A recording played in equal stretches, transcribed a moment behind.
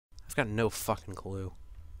I've got no fucking clue.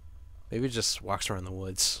 Maybe it just walks around the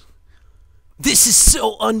woods. This is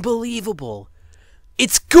so unbelievable.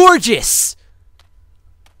 It's gorgeous.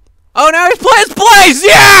 Oh, now he's playing Blaze.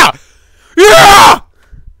 Yeah! Yeah!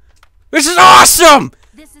 This is awesome!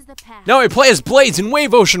 This is the path. No, he plays Blaze in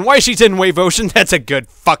Wave Ocean. Why she's in Wave Ocean? That's a good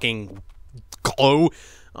fucking clue.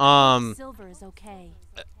 Silver is okay.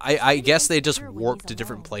 I guess they just warp to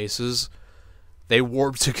different places. They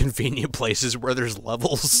warp to convenient places where there's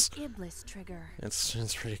levels. Iblis trigger.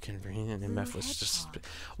 It's pretty convenient. And Meph was just...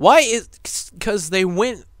 Why is... Because they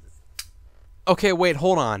went... Okay, wait,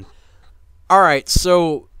 hold on. Alright,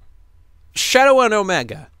 so... Shadow and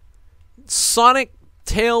Omega. Sonic,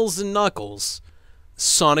 Tails, and Knuckles.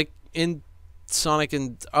 Sonic and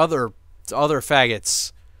other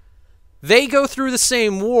faggots. They go through the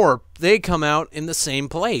same warp. They come out in the same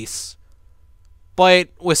place. But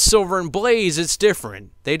with Silver and Blaze, it's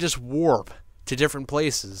different. They just warp to different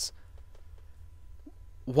places.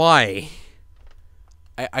 Why?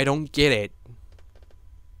 I don't get it.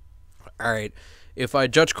 Alright. If I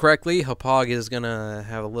judge correctly, Hauppauge is gonna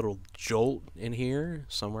have a little jolt in here.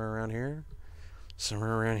 Somewhere around here.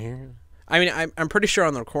 Somewhere around here. I mean, I'm pretty sure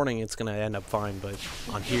on the recording it's gonna end up fine, but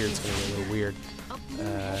on here it's gonna be a little weird.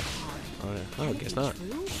 I guess not.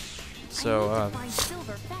 So,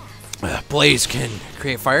 Blaze can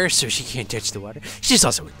create fire, so she can't touch the water. She's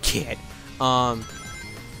also a kid. I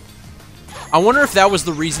wonder if that was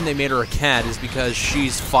the reason they made her a cat, is because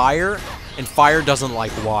she's fire, and fire doesn't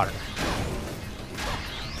like water.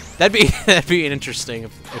 That'd be interesting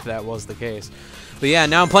if that was the case. But yeah,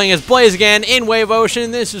 now I'm playing as Blaze again in Wave Ocean.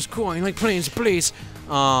 This is cool. I like playing as Blaze. You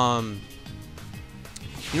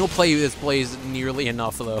don't play as Blaze nearly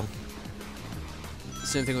enough, though.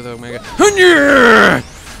 Same thing with Omega.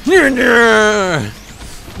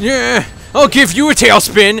 Yeah, I'll give you a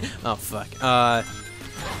tailspin. Oh fuck.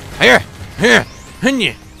 Here.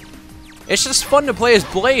 It's just fun to play as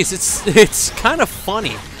Blaze. It's kind of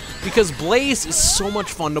funny because Blaze is so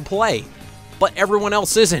much fun to play, but everyone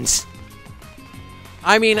else isn't.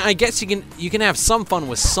 I mean, I guess you can have some fun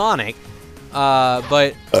with Sonic,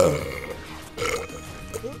 but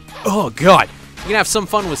oh god, you can have some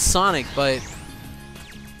fun with Sonic, but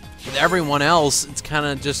with everyone else, it's kind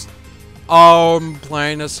of just, oh, I'm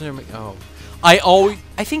playing as him. Oh,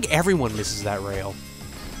 I think everyone misses that rail.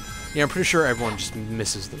 Yeah, I'm pretty sure everyone just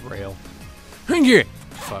misses the rail.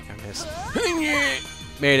 Fuck, I missed.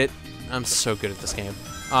 Made it. I'm so good at this game.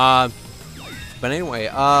 But anyway,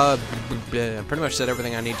 pretty much said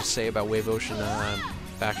everything I need to say about Wave Ocean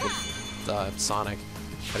back with Sonic.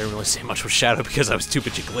 I didn't really say much with Shadow because I was too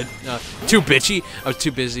bitchy. I was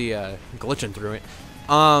too busy glitching through it.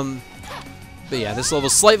 But yeah, this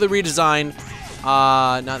level's slightly redesigned.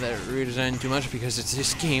 Not that it redesigned too much because it's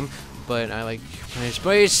this game, but I like playing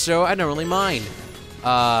Blaze, so I don't really mind.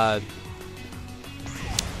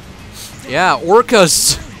 Yeah,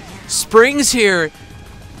 Orca's Springs here.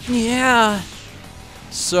 Yeah.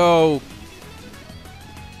 So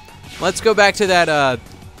let's go back to that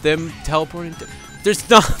them teleporting. There's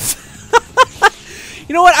not.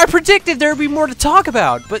 You know what? I predicted there would be more to talk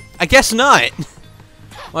about, but I guess not.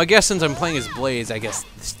 Well, I guess since I'm playing as Blaze, I guess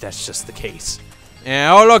that's just the case.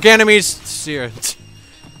 And oh look, enemies! Here.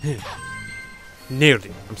 Nailed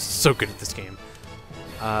it. I'm so good at this game.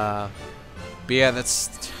 But yeah,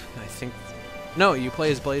 that's. I think. No, you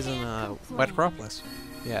play as Blaze in Wet Acropolis.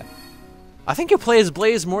 Yeah. I think you play as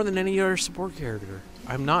Blaze more than any other support character.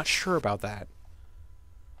 I'm not sure about that.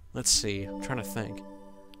 Let's see. I'm trying to think.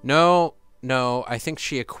 No, I think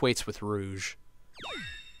she equates with Rouge.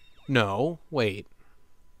 No, wait.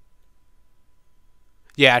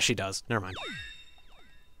 Yeah, she does. Never mind.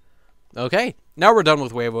 Okay, now we're done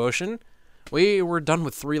with Wave Ocean. We were done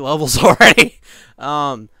with 3 levels already.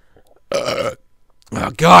 Oh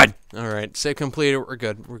god. All right, save completed. We're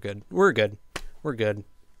good.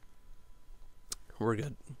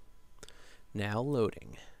 Now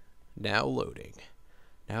loading.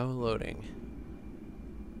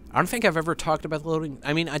 I don't think I've ever talked about the loading.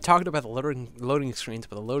 I mean, I talked about the loading screens,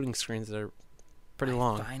 but the loading screens are pretty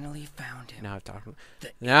long. Finally found him.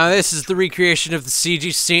 Now this is the recreation of the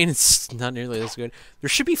CG scene. It's not nearly as good. There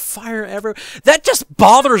should be fire everywhere. That just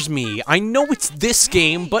bothers me. I know it's this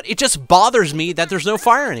game, but it just bothers me that there's no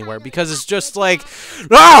fire anywhere because it's just like,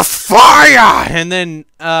 oh, fire! And then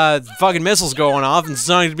fucking missiles going off and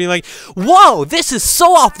Sonic's being like, whoa, this is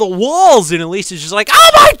so off the walls. And Elisa's just like,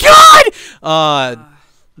 oh my god!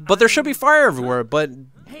 But there should be fire everywhere, but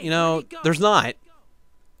you know, there's not.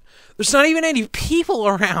 There's not even any people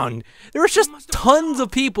around. There was just tons of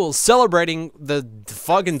people celebrating the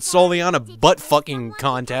fucking Soliana butt fucking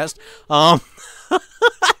contest.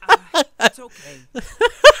 okay. The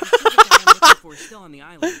sugar guy I'm looking for is still on the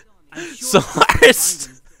island. I'm sure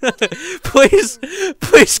Solaris,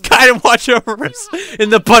 please guide and watch over us in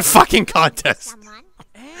the butt fucking contest.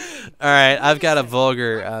 All right, I've got a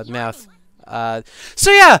vulgar mouth.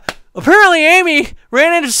 So yeah, apparently Amy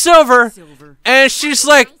ran into Silver, and she's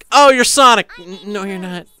like, "Oh, you're Sonic." No, you're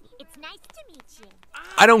not. It's nice to meet you.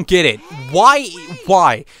 I don't get it. Why?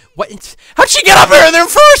 What? How'd she get up here in the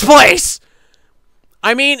first place?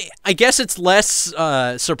 I mean, I guess it's less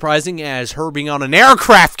surprising as her being on an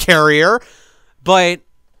aircraft carrier, but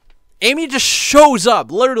Amy just shows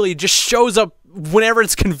up, literally just shows up whenever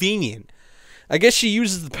it's convenient. I guess she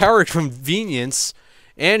uses the power of convenience,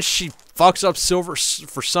 and she fucks up Silver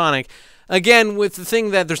for Sonic. Again, with the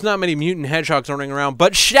thing that there's not many mutant hedgehogs running around,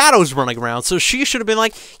 but Shadow's running around, so she should have been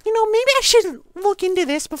like, you know, maybe I should look into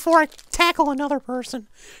this before I tackle another person.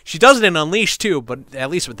 She does it in Unleashed, too, but at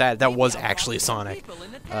least with that was actually Sonic.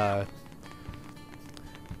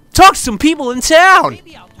 Talk to some people in town!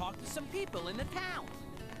 Maybe I'll talk to some people in the town.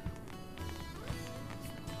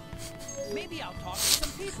 Maybe I'll talk to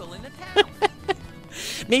some people in the town.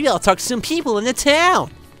 Maybe I'll talk to some people in the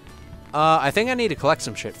town. I think I need to collect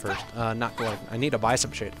some shit first. Not collect. I need to buy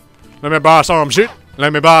some shit. Let me buy some shit.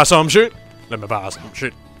 Let me buy some shit. Let me buy some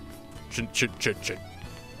shit. Shit.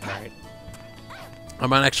 Alright. I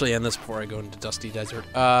might actually end this before I go into Dusty Desert.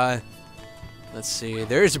 Let's see.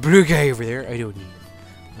 There's a blue guy over there. I don't need him.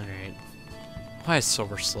 Alright. Why is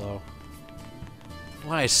Silver slow?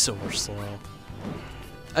 Why is Silver slow?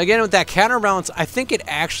 Again, with that counterbalance, I think it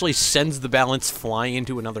actually sends the balance flying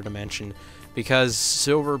into another dimension. Because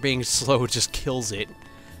Silver being slow just kills it.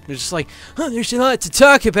 It's just like, oh, there's a lot to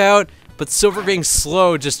talk about, but Silver being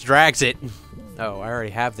slow just drags it. Oh, I already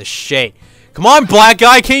have this shit. Come on, black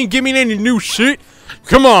guy, can't you give me any new shit?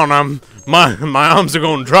 Come on, my arms are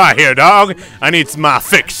going dry here, dog. I need my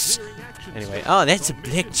fix. Anyway, oh, that's a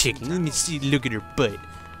black chick. Let me see, look at her butt.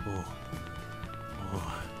 Oh.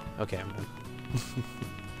 Okay, I'm done.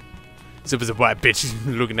 Silver's a white bitch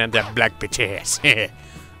looking at that black bitch ass.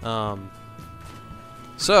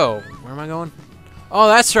 So, where am I going? Oh,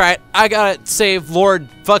 that's right. I gotta save Lord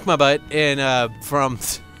Fuck My Butt in, from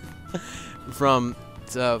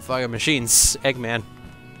fucking Machines, Eggman.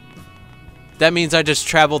 That means I just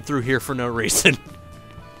traveled through here for no reason.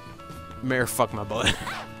 Mayor Fuck My Butt.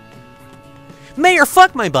 Mayor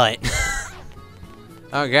Fuck My Butt!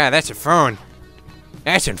 Oh god, that's a phone.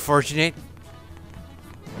 That's unfortunate.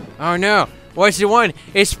 Oh no. What's the one?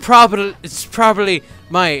 It's probably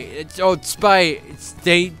my old spy.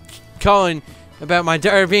 They calling about my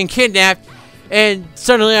daughter being kidnapped, and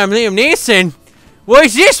suddenly I'm Liam Neeson. What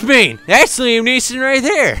does this mean? That's Liam Neeson right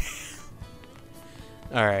there.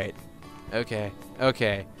 All right.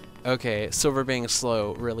 Okay. Silver being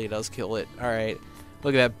slow really does kill it. All right.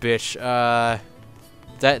 Look at that bitch.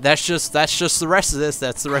 That's just the rest of this.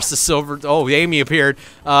 That's the rest of Silver. Oh, Amy appeared.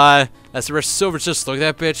 That's the rest of Silver. Just look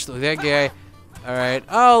at that bitch. Look at that guy. All right.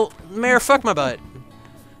 Oh, Mayor, fuck my butt.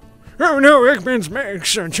 Oh no, Eggman's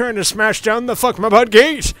Max are trying to smash down the fuck my butt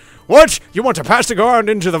gate. What? You want to pass the guard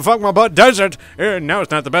into the fuck my butt desert? Now it's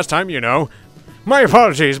not the best time, you know. My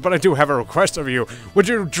apologies, but I do have a request of you. Would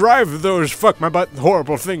you drive those fuck my butt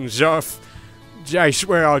horrible things off? I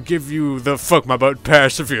swear I'll give you the fuck my butt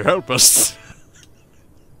pass if you help us.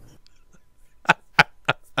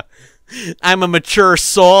 I'm a mature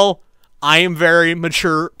soul. I am a very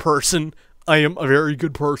mature person. I am a very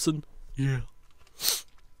good person. Yeah.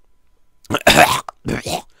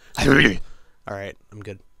 Alright, I'm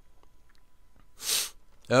good.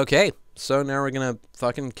 Okay, so now we're gonna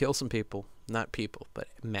fucking kill some people. Not people, but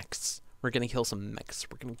mechs. We're gonna kill some mechs.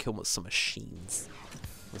 We're gonna kill some machines.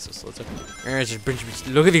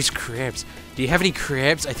 Look at these crabs. Do you have any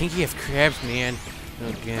crabs? I think you have crabs, man.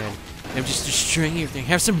 Oh god. I'm just destroying everything.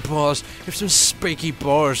 Have some balls. Have some spiky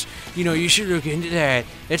balls. You know, you should look into that.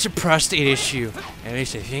 That's a prostate issue. At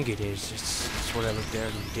least I think it is. It's what I looked at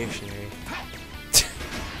in the dictionary.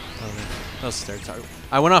 I'll start talking.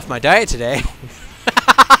 I went off my diet today.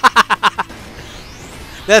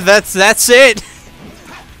 That's it.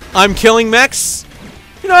 I'm killing mechs.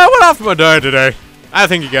 You know, I went off my diet today. I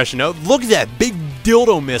think you guys should know. Look at that big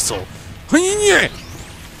dildo missile. I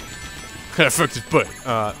fucked his butt.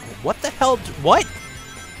 What the hell? What?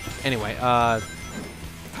 Anyway,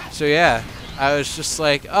 so yeah, I was just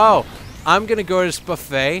like, oh, I'm gonna go to this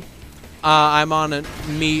buffet. I'm on a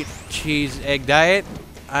meat, cheese, egg diet.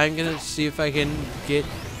 I'm gonna see if I can get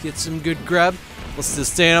some good grub. Let's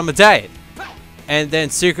just stay on my diet. And then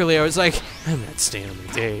secretly I was like, I'm not staying on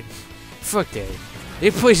my diet. Fuck that.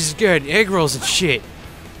 This place is good. Egg rolls and shit.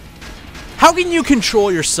 How can you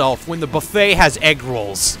control yourself when the buffet has egg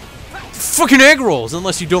rolls? fucking egg rolls,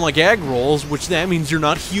 unless you don't like egg rolls, which that means you're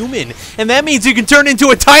not human, and that means you can turn into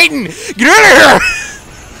a Titan. Get out of here!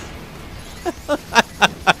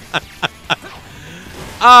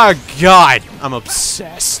 Oh God, I'm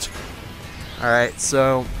obsessed. All right,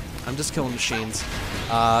 so I'm just killing machines.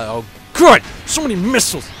 Oh good, so many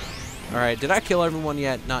missiles. All right, did I kill everyone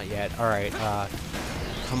yet? Not yet. All right,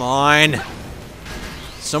 come on.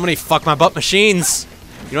 So many fuck my butt machines.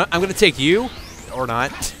 You know what? I'm gonna take you, or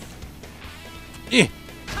not. Yeah,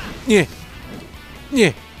 yeah,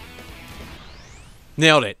 yeah.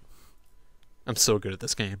 Nailed it. I'm so good at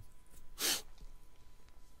this game.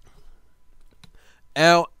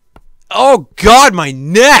 Ow. Oh God, my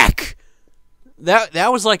neck.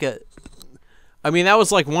 That was like a. I mean, that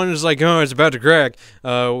was like one is like, oh, it's about to crack.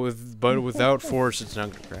 But without force, it's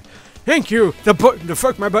not gonna crack. Thank you. The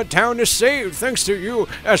Fuck My Butt town is saved thanks to you.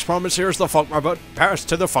 As promised, here's the Fuck My Butt pass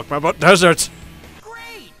to the Fuck My Butt desert.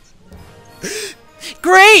 Great!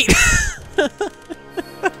 Great!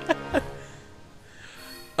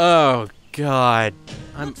 Oh God,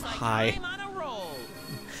 I'm high. I'm on a roll.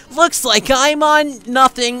 Looks like I'm on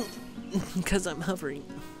nothing, because I'm hovering.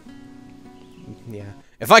 Yeah.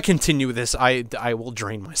 If I continue this, I will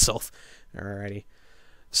drain myself. Alrighty.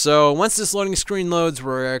 So, once this loading screen loads,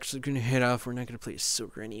 we're actually going to head off. We're not going to play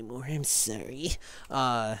Silver anymore. I'm sorry.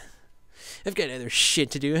 I've got other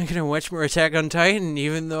shit to do. I'm going to watch more Attack on Titan,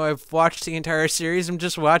 even though I've watched the entire series. I'm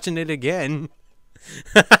just watching it again.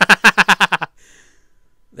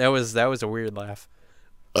 That was a weird laugh.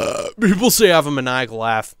 People say I have a maniacal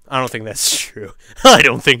laugh. I don't think that's true. I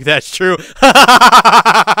don't think that's true.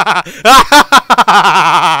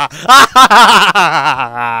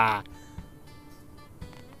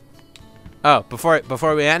 Oh,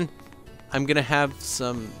 before we end, I'm gonna have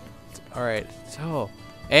some. All right. So,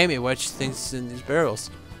 Amy, what you think's in these barrels?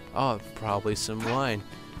 Oh, probably some wine.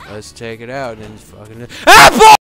 Let's take it out and fucking. Ah,